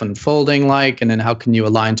your life unfolding like? And then how can you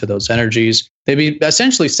align to those energies? They'd be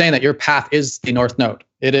essentially saying that your path is the North Node.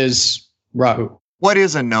 It is Rahu. What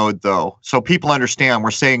is a node, though? So people understand,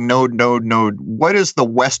 we're saying node. What is the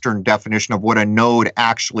Western definition of what a node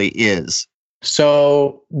actually is?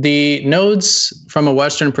 So the nodes from a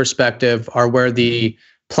Western perspective are where the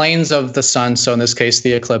planes of the sun, so in this case,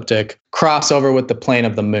 the ecliptic, cross over with the plane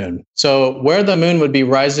of the moon. So where the moon would be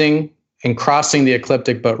rising and crossing the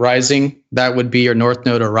ecliptic, but rising, that would be your North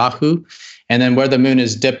Node or Rahu. And then where the moon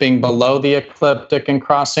is dipping below the ecliptic and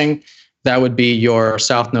crossing, that would be your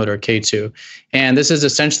South Node or Ketu. And this is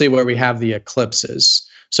essentially where we have the eclipses.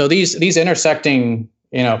 So these intersecting,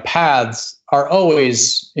 paths are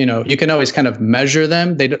always, you can always kind of measure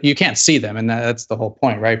them. You can't see them, and that's the whole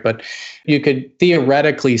point, right? But you could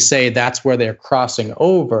theoretically say that's where they're crossing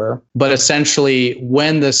over. But essentially,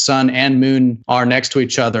 when the sun and moon are next to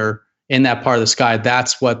each other in that part of the sky,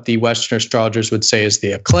 that's what the Western astrologers would say is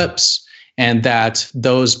the eclipse, and that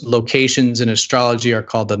those locations in astrology are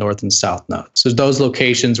called the North and South nodes. So those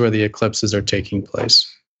locations where the eclipses are taking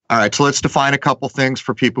place. All right, so let's define a couple things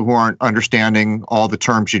for people who aren't understanding all the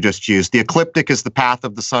terms you just used. The ecliptic is the path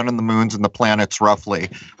of the sun and the moons and the planets, roughly.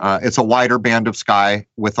 It's a wider band of sky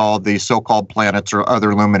with all the so-called planets or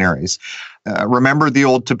other luminaries. Remember the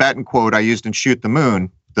old Tibetan quote I used in Shoot the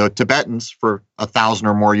Moon? The Tibetans, for 1,000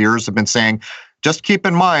 or more years, have been saying, just keep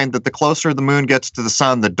in mind that the closer the moon gets to the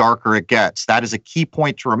sun, the darker it gets. That is a key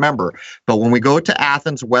point to remember. But when we go to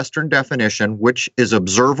Athens' Western definition, which is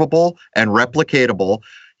observable and replicatable,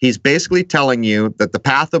 he's basically telling you that the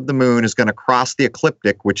path of the moon is going to cross the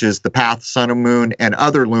ecliptic, which is the path sun and moon and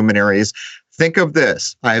other luminaries. Think of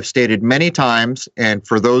this. I have stated many times, and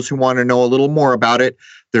for those who want to know a little more about it,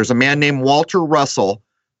 there's a man named Walter Russell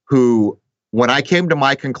who, when I came to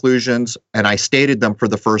my conclusions and I stated them for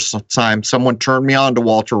the first time, someone turned me on to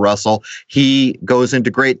Walter Russell. He goes into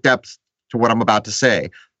great depth to what I'm about to say.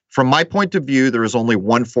 From my point of view, there is only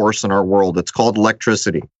one force in our world. It's called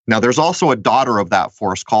electricity. Now, there's also a daughter of that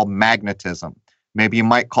force called magnetism. Maybe you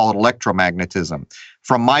might call it electromagnetism.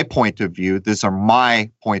 From my point of view, these are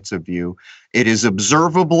my points of view, it is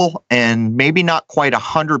observable and maybe not quite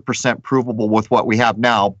 100% provable with what we have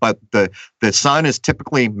now, but the sun is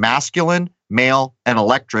typically masculine, male, and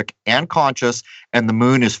electric and conscious, and the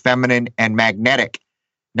moon is feminine and magnetic.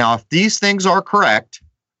 Now, if these things are correct,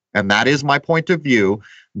 and that is my point of view,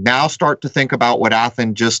 now start to think about what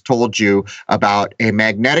Athen just told you about a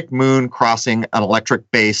magnetic moon crossing an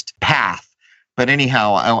electric-based path. But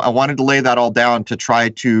anyhow, I wanted to lay that all down to try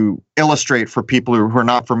to illustrate for people who are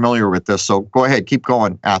not familiar with this. So go ahead, keep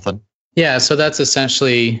going, Athen. Yeah, so that's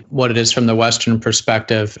essentially what it is from the Western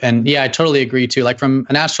perspective. And yeah, I totally agree too. Like from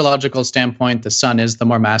an astrological standpoint, the sun is the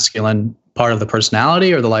more masculine part of the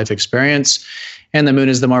personality or the life experience, and the moon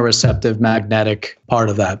is the more receptive, magnetic part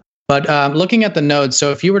of that. But looking at the nodes,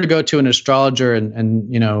 so if you were to go to an astrologer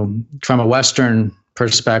and from a Western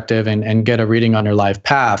perspective and get a reading on your life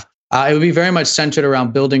path, it would be very much centered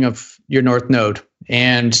around building of your North Node.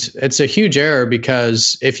 And it's a huge error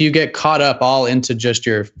because if you get caught up all into just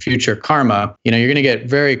your future karma, you're going to get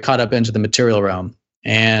very caught up into the material realm.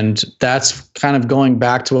 And that's kind of going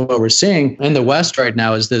back to what we're seeing in the West right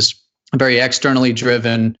now is this very externally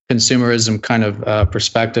driven consumerism kind of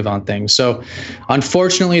perspective on things. So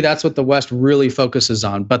unfortunately, that's what the West really focuses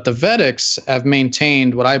on. But the Vedics have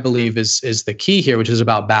maintained what I believe is the key here, which is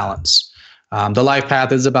about balance. The life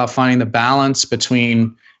path is about finding the balance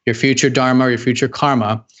between your future dharma, your future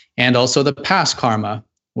karma, and also the past karma,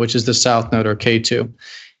 which is the South Node or K2,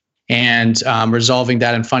 and resolving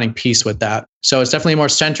that and finding peace with that. So it's definitely a more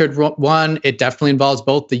centered one. It definitely involves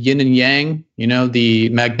both the yin and yang, the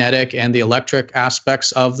magnetic and the electric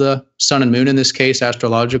aspects of the sun and moon in this case,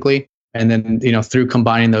 astrologically. And then, through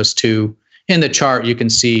combining those two in the chart, you can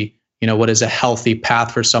see, what is a healthy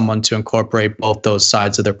path for someone to incorporate both those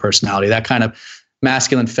sides of their personality, that kind of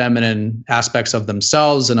masculine, feminine aspects of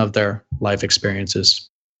themselves and of their life experiences.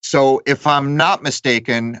 So if I'm not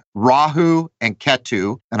mistaken, Rahu and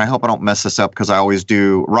Ketu, and I hope I don't mess this up because I always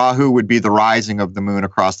do, Rahu would be the rising of the moon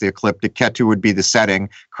across the ecliptic, Ketu would be the setting.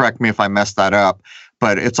 Correct me if I mess that up.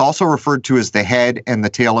 But it's also referred to as the head and the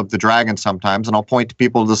tail of the dragon sometimes. And I'll point to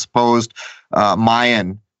people to the supposed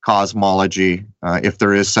Mayan cosmology, if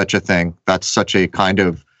there is such a thing. That's such a kind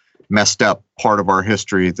of messed up part of our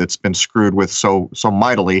history that's been screwed with so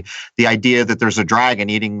mightily. The idea that there's a dragon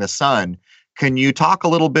eating the sun. Can you talk a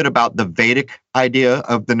little bit about the Vedic idea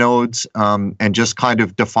of the nodes and just kind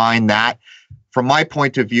of define that? From my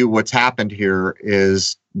point of view, what's happened here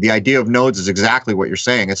is the idea of nodes is exactly what you're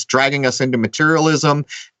saying. It's dragging us into materialism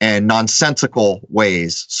and nonsensical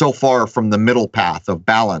ways, so far from the middle path of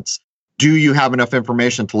balance. Do you have enough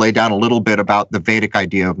information to lay down a little bit about the Vedic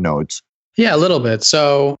idea of nodes? Yeah, a little bit.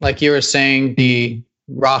 So like you were saying, the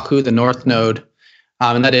Rahu, the north node,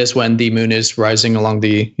 and that is when the moon is rising along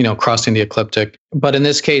the, crossing the ecliptic. But in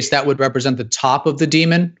this case, that would represent the top of the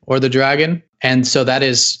demon or the dragon. And so that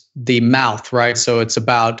is the mouth, right? So it's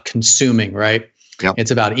about consuming, right? Yep.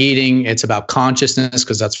 It's about eating. It's about consciousness,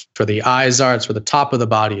 because that's where the eyes are. It's where the top of the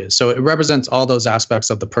body is. So it represents all those aspects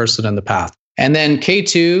of the person and the path. And then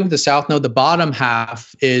K2, the south node, the bottom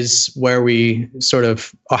half is where we sort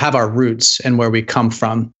of have our roots and where we come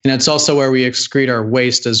from. And it's also where we excrete our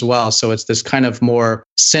waste as well. So it's this kind of more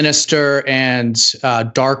sinister and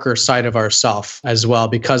darker side of ourself as well,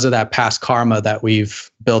 because of that past karma that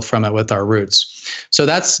we've built from it with our roots. So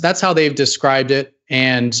that's how they've described it.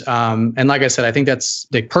 And like I said, I think that's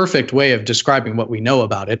the perfect way of describing what we know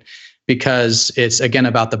about it, because it's, again,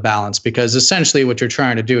 about the balance. Because essentially what you're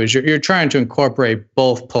trying to do is you're trying to incorporate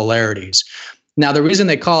both polarities. Now, the reason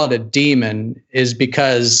they call it a demon is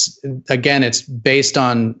because, again, it's based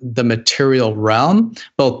on the material realm,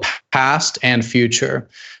 both past and future.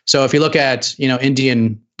 So if you look at,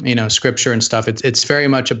 Indian, scripture and stuff, it's very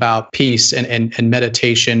much about peace and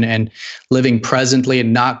meditation and living presently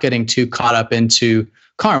and not getting too caught up into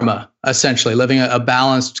karma, essentially living a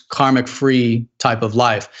balanced, karmic-free type of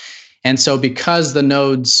life. And so because the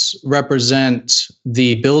nodes represent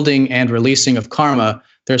the building and releasing of karma,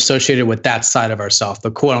 they're associated with that side of ourself, the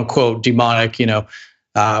quote unquote demonic,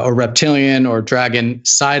 or reptilian or dragon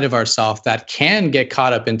side of ourself that can get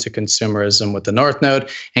caught up into consumerism with the north node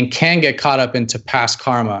and can get caught up into past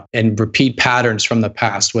karma and repeat patterns from the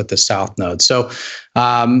past with the south node. So,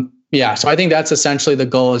 so I think that's essentially the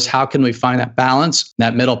goal, is how can we find that balance,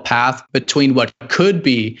 that middle path between what could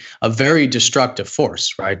be a very destructive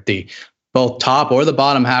force, right? The both top or the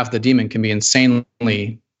bottom half of the demon can be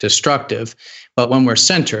insanely destructive. But when we're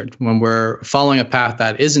centered, when we're following a path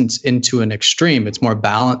that isn't into an extreme, it's more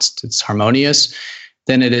balanced, it's harmonious,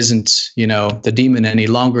 then it isn't, the demon any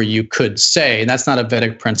longer, you could say. And that's not a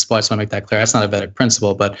Vedic principle. I just want to make that clear. That's not a Vedic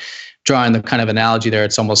principle, but drawing the kind of analogy there,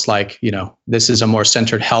 it's almost like, this is a more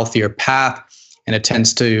centered, healthier path, and it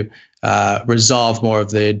tends to resolve more of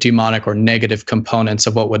the demonic or negative components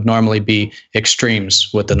of what would normally be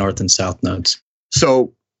extremes with the north and south nodes.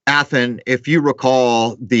 So, Athen, if you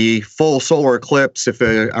recall the full solar eclipse, if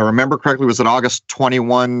I remember correctly, was it August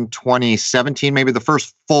 21, 2017, maybe the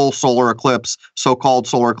first full solar eclipse, so-called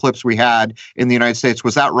solar eclipse we had in the United States.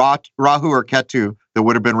 Was that Rahu or Ketu that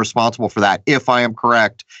would have been responsible for that, if I am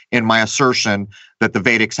correct in my assertion that the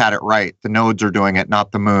Vedics had it right? The nodes are doing it,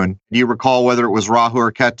 not the moon. Do you recall whether it was Rahu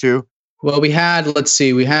or Ketu? Well, because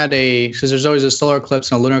there's always a solar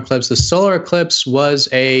eclipse and a lunar eclipse. The solar eclipse was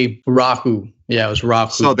a Rahu. Yeah, it was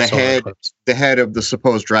Rahu. So the head of the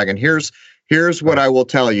supposed dragon. Here's what I will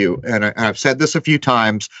tell you, and I've said this a few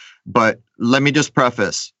times, but let me just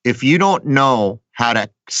preface. If you don't know how to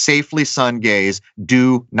safely sun gaze,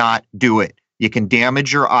 do not do it. You can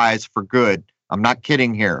damage your eyes for good. I'm not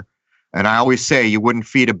kidding here. And I always say you wouldn't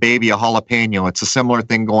feed a baby a jalapeno. It's a similar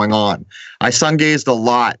thing going on. I sun gazed a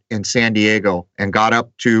lot in San Diego and got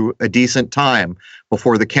up to a decent time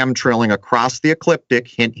before the chemtrailing across the ecliptic,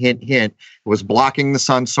 hint, hint, hint, was blocking the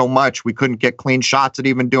sun so much we couldn't get clean shots at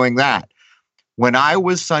even doing that. When I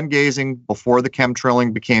was sun gazing before the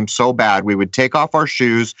chemtrailing became so bad, we would take off our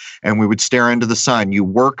shoes and we would stare into the sun. You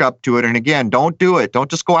work up to it. And again, don't do it. Don't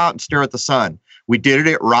just go out and stare at the sun. We did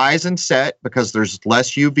it at rise and set because there's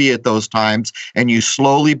less UV at those times, and you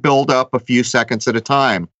slowly build up a few seconds at a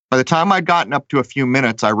time. By the time I'd gotten up to a few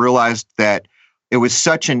minutes, I realized that it was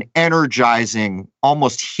such an energizing,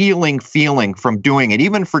 almost healing feeling from doing it,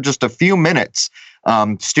 even for just a few minutes,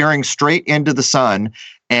 staring straight into the sun.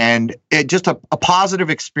 And it just a positive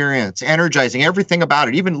experience, energizing, everything about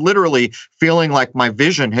it, even literally feeling like my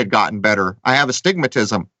vision had gotten better. I have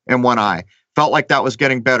astigmatism in one eye. Felt like that was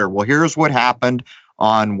getting better. Well, here's what happened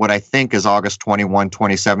on what I think is August 21,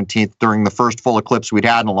 2017, during the first full eclipse we'd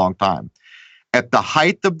had in a long time. At the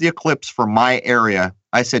height of the eclipse for my area,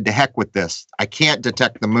 I said, to heck with this. I can't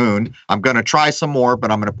detect the moon. I'm going to try some more,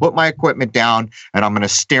 but I'm going to put my equipment down and I'm going to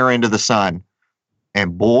stare into the sun.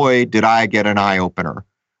 And boy, did I get an eye opener.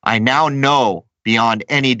 I now know beyond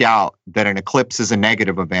any doubt that an eclipse is a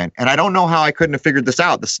negative event. And I don't know how I couldn't have figured this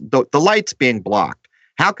out. The light's being blocked.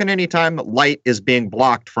 How can any time light is being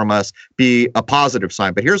blocked from us be a positive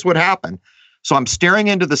sign? But here's what happened. So I'm staring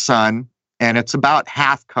into the sun, and it's about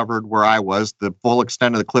half covered where I was, the full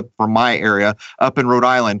extent of the eclipse for my area up in Rhode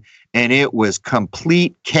Island. And it was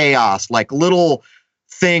complete chaos, like little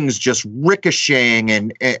things just ricocheting.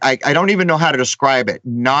 And I don't even know how to describe it.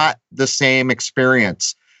 Not the same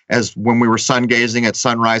experience as when we were sun gazing at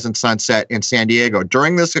sunrise and sunset in San Diego.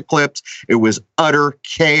 During this eclipse, it was utter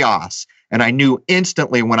chaos. And I knew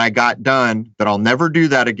instantly when I got done that I'll never do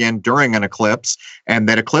that again during an eclipse, and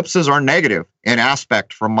that eclipses are negative in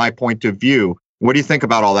aspect from my point of view. What do you think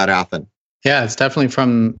about all that, Athen? Yeah, it's definitely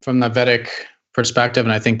from the Vedic perspective,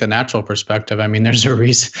 and I think the natural perspective. I mean, there's a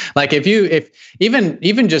reason. Like if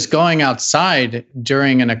even just going outside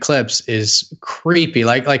during an eclipse is creepy.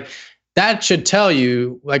 Like that should tell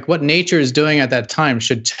you, like, what nature is doing at that time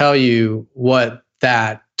should tell you what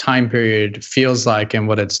that time period feels like and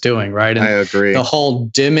what it's doing, right? And I agree. The whole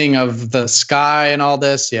dimming of the sky and all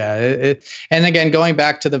this, yeah. And again, going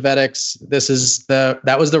back to the Vedics,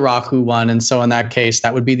 that was the Rahu one, and so in that case,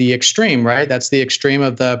 that would be the extreme, right? That's the extreme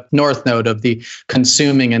of the north node of the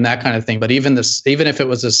consuming and that kind of thing. But even if it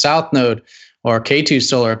was a south node or K2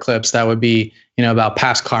 solar eclipse, that would be, about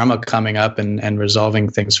past karma coming up and resolving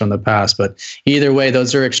things from the past. But either way,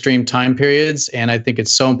 those are extreme time periods. And I think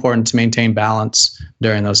it's so important to maintain balance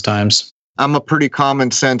during those times. I'm a pretty common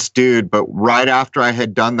sense dude, but right after I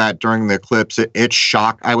had done that during the eclipse, it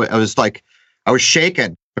shocked. I was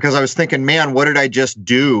shaken because I was thinking, man, what did I just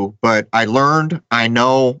do? But I learned, I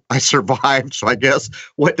know, I survived. So I guess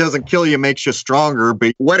what doesn't kill you makes you stronger.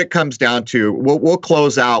 But what it comes down to, we'll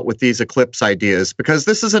close out with these eclipse ideas, because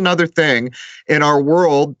this is another thing in our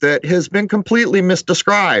world that has been completely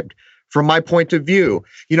misdescribed from my point of view.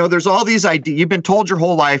 There's all these ideas. You've been told your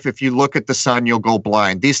whole life, if you look at the sun, you'll go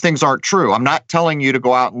blind. These things aren't true. I'm not telling you to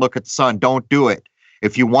go out and look at the sun. Don't do it.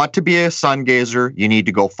 If you want to be a sun gazer, you need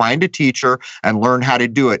to go find a teacher and learn how to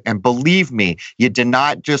do it. And believe me, you do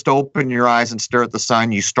not just open your eyes and stare at the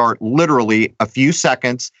sun. You start literally a few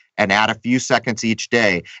seconds and add a few seconds each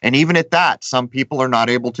day. And even at that, some people are not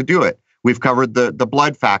able to do it. We've covered the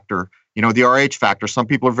blood factor, the RH factor. Some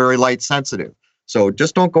people are very light sensitive. So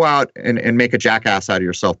just don't go out and make a jackass out of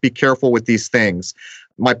yourself. Be careful with these things.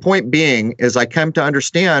 My point being is I came to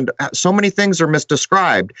understand so many things are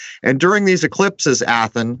misdescribed. And during these eclipses,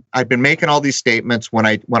 Athen, I've been making all these statements when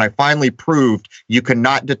I finally proved you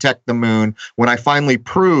cannot detect the moon, when I finally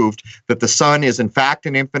proved that the sun is in fact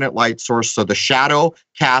an infinite light source, so the shadow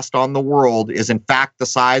cast on the world is in fact the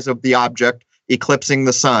size of the object eclipsing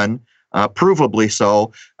the sun. Provably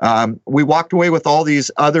so. We walked away with all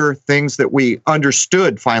these other things that we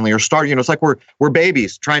understood finally, or started. It's like we're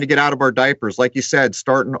babies trying to get out of our diapers, like you said,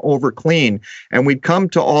 starting over clean, and we'd come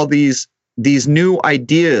to all these new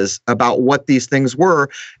ideas about what these things were.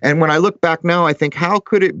 And when I look back now, I think, how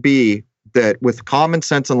could it be that with common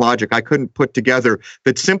sense and logic, I couldn't put together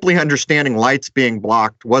that simply understanding lights being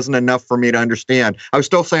blocked wasn't enough for me to understand? I was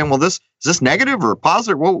still saying, well, is this negative or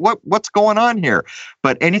positive? Well, what's going on here?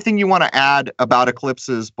 But anything you want to add about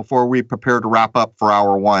eclipses before we prepare to wrap up for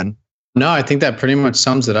hour one? No, I think that pretty much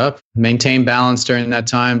sums it up. Maintain balance during that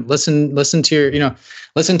time. Listen to your,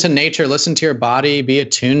 listen to nature, listen to your body, be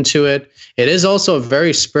attuned to it. It is also a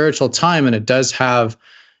very spiritual time, and it does have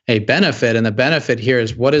a benefit. And the benefit here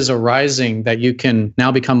is what is arising that you can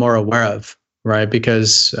now become more aware of. right?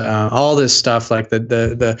 Because all this stuff, like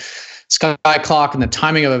the Skyclock and the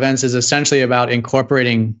timing of events, is essentially about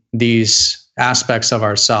incorporating these aspects of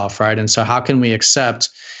ourself, right? And so how can we accept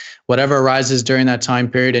whatever arises during that time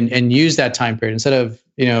period and use that time period instead of,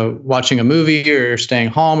 watching a movie or staying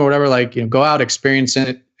home or whatever, like, go out, experience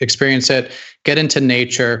it, get into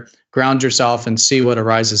nature, ground yourself and see what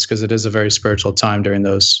arises, because it is a very spiritual time during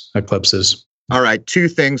those eclipses. All right, 2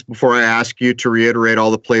 things before I ask you to reiterate all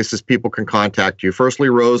the places people can contact you. Firstly,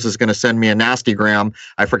 Rose is going to send me a nastygram.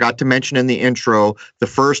 I forgot to mention in the intro, the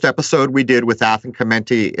first episode we did with Athen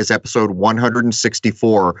Commenti is episode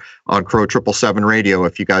 164 on Crow 777 Radio,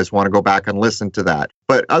 if you guys want to go back and listen to that.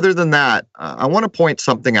 But other than that, I want to point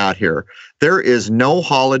something out here. There is no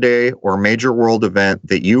holiday or major world event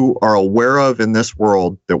that you are aware of in this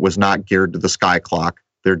world that was not geared to the Skyclock.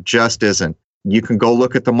 There just isn't. You can go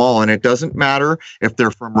look at them all, and it doesn't matter if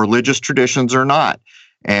they're from religious traditions or not.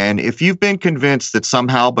 And if you've been convinced that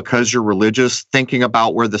somehow because you're religious, thinking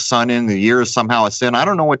about where the sun in the year is somehow a sin, I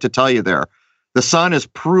don't know what to tell you there. The sun is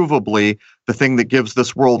provably the thing that gives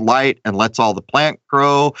this world light and lets all the plant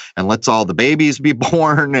grow and lets all the babies be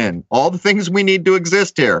born and all the things we need to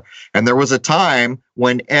exist here. And there was a time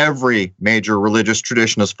when every major religious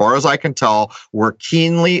tradition, as far as I can tell, were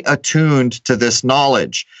keenly attuned to this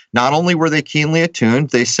knowledge. Not only were they keenly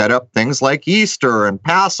attuned, they set up things like Easter and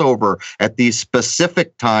Passover at these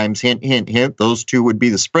specific times. Hint, hint, hint. Those 2 would be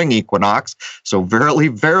the spring equinox. So verily,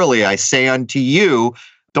 verily, I say unto you,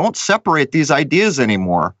 don't separate these ideas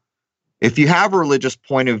anymore. If you have a religious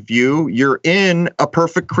point of view, you're in a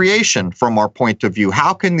perfect creation from our point of view.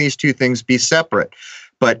 How can these 2 things be separate?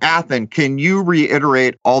 But Athen, can you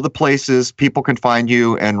reiterate all the places people can find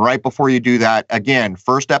you? And right before you do that, again,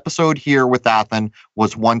 first episode here with Athen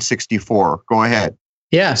was 164. Go ahead.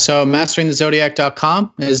 Yeah, so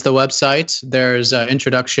masteringthezodiac.com is the website. There's an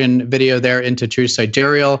introduction video there into true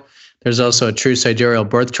sidereal. There's also a true sidereal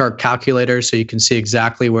birth chart calculator, so you can see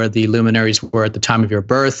exactly where the luminaries were at the time of your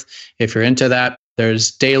birth, if you're into that. There's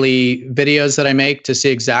daily videos that I make to see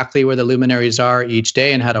exactly where the luminaries are each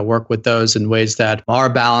day and how to work with those in ways that are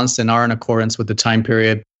balanced and are in accordance with the time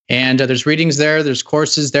period. And there's readings there. There's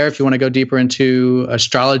courses there if you want to go deeper into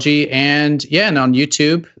astrology. And on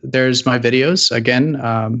YouTube, there's my videos. Again,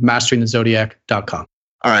 masteringthezodiac.com.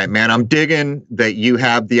 All right, man, I'm digging that you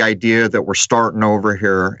have the idea that we're starting over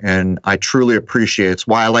here, and I truly appreciate it. It's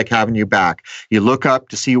why I like having you back. You look up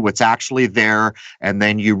to see what's actually there, and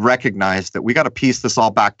then you recognize that we got to piece this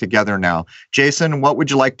all back together now. Jason, what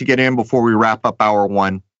would you like to get in before we wrap up hour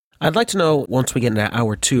 1? I'd like to know, once we get into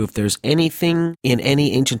hour 2, if there's anything in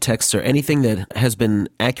any ancient texts or anything that has been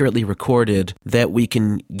accurately recorded that we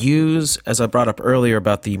can use, as I brought up earlier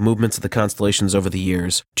about the movements of the constellations over the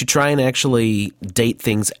years, to try and actually date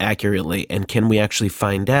things accurately. And can we actually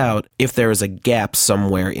find out if there is a gap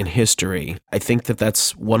somewhere in history? I think that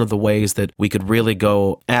that's one of the ways that we could really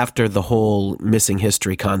go after the whole missing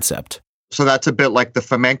history concept. So that's a bit like the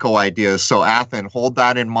Fomenko ideas. So Athen, hold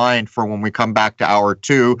that in mind for when we come back to hour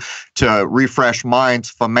 2 to refresh minds.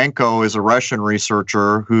 Fomenko is a Russian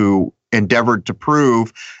researcher who endeavored to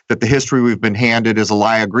prove that the history we've been handed is a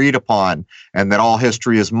lie agreed upon, and that all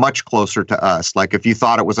history is much closer to us. Like if you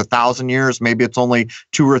thought it was 1,000 years, maybe it's only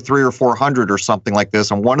 200 or 300 or 400 or something like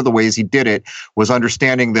this. And one of the ways he did it was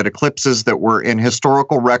understanding that eclipses that were in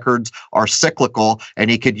historical records are cyclical,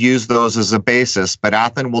 and he could use those as a basis. But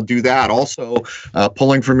Athen will do that. Also,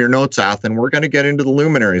 pulling from your notes, Athen, we're going to get into the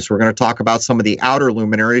luminaries. We're going to talk about some of the outer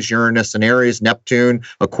luminaries, Uranus and Aries, Neptune,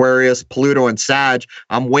 Aquarius, Pluto, and Sag.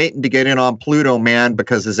 I'm waiting to get in on Pluto, man,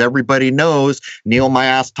 because as everybody knows, Neil My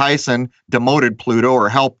Ass Tyson demoted Pluto or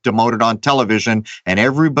helped demote it on television, and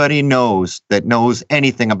everybody knows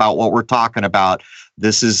anything about what we're talking about.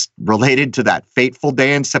 This is related to that fateful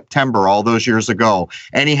day in September all those years ago.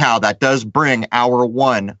 Anyhow, that does bring hour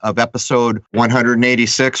 1 of episode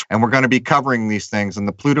 186, and we're going to be covering these things, and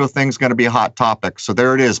the Pluto thing's going to be a hot topic. So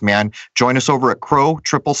there it is, man. Join us over at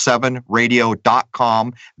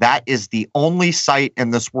crow777radio.com. That is the only site in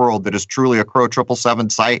this world that is truly a Crow 777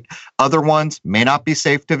 site. Other ones may not be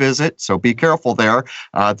safe to visit, so be careful there.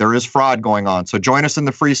 There is fraud going on. So join us in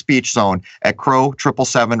the free speech zone at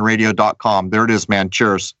crow777radio.com. There it is, man.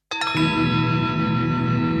 Cheers.